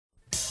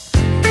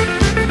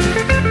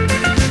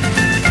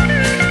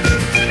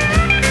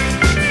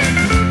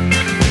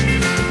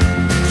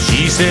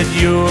said,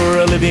 "You're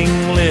a living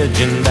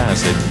legend." I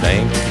said,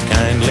 "Thank you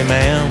kindly,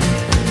 ma'am."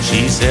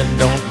 She said,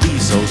 "Don't be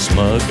so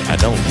smug, I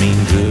don't mean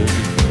good."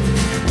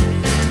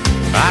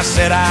 I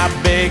said, "I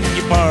beg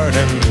your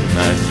pardon,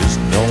 I just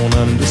don't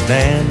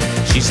understand."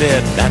 She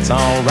said, "That's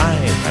all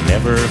right, I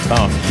never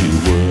thought you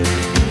would."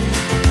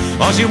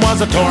 Well, she was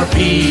a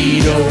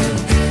torpedo,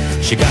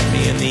 she got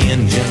me in the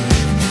engine.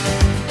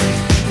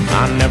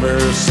 I never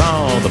saw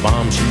the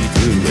bomb she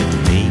threw at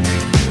me.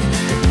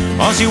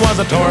 Oh, she was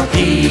a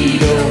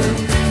torpedo,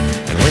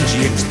 and when she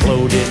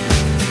exploded,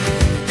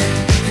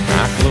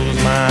 I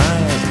closed my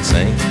eyes and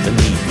sank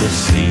beneath the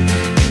sea.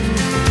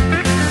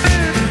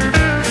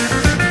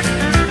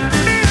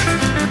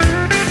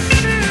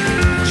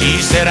 She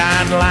said,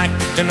 "I'd like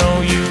to know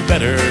you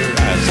better."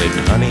 I said,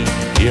 "Honey,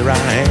 here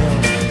I am."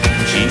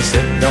 She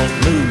said, "Don't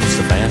move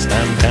so fast,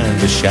 I'm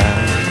kinda shy."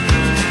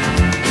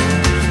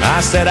 I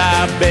said, "I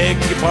beg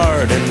your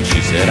pardon." She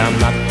said, "I'm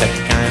not that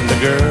kind of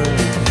girl."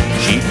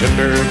 She took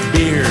her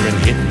beer and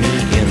hit me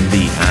in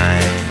the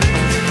eye.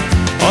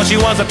 Oh, she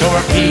was a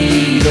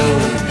torpedo,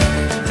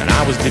 and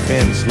I was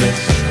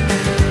defenseless.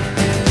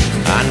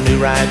 I knew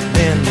right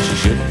then she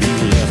should be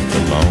left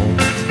alone.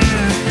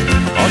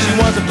 Oh, she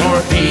was a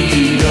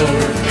torpedo,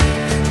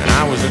 and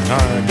I was a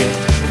target.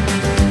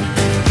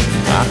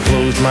 I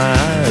closed my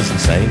eyes and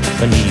sank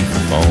beneath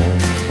the foam.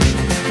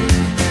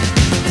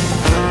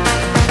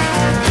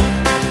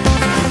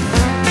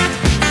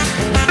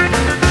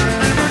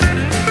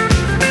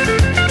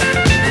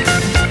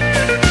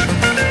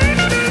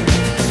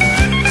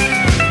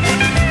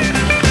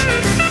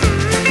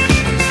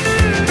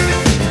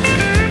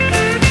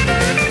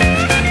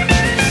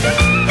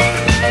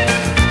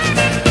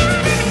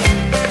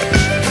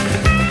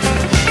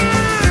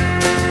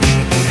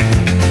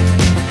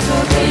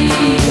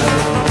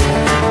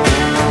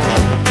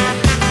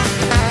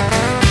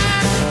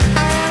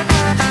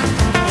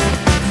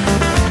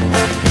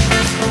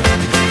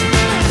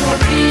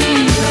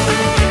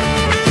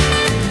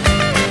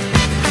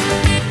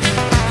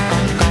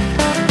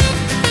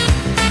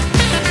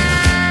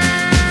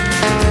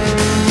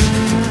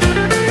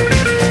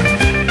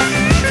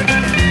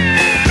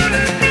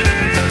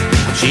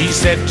 She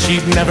said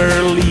she'd never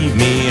leave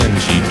me and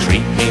she'd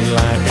treat me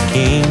like a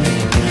king.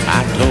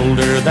 I told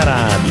her that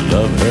I'd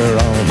love her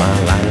all my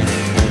life.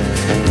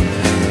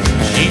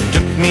 She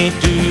took me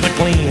to the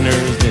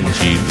cleaners, then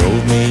she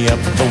drove me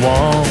up the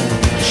wall.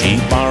 She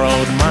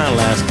borrowed my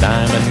last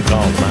dime and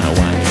called my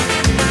wife.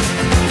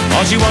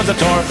 Oh, she was a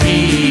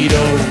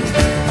torpedo,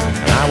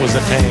 and I was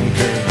a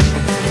tanker.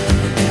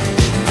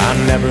 I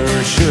never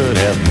should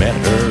have met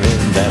her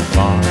in that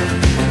bar.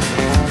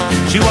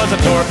 She was a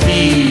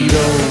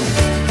torpedo,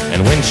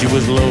 and when she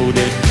was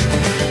loaded,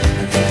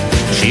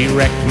 she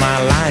wrecked my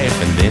life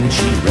and then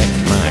she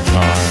wrecked my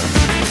car.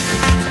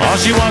 Oh,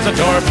 she was a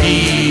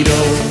torpedo,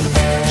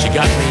 she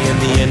got me in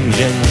the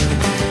engine.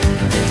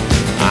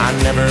 I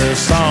never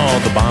saw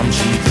the bomb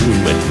she threw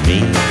at me.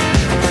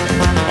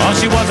 Oh,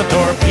 she was a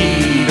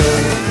torpedo,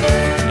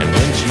 and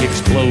when she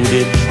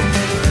exploded,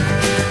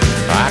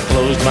 I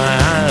closed my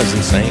eyes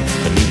and sank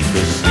beneath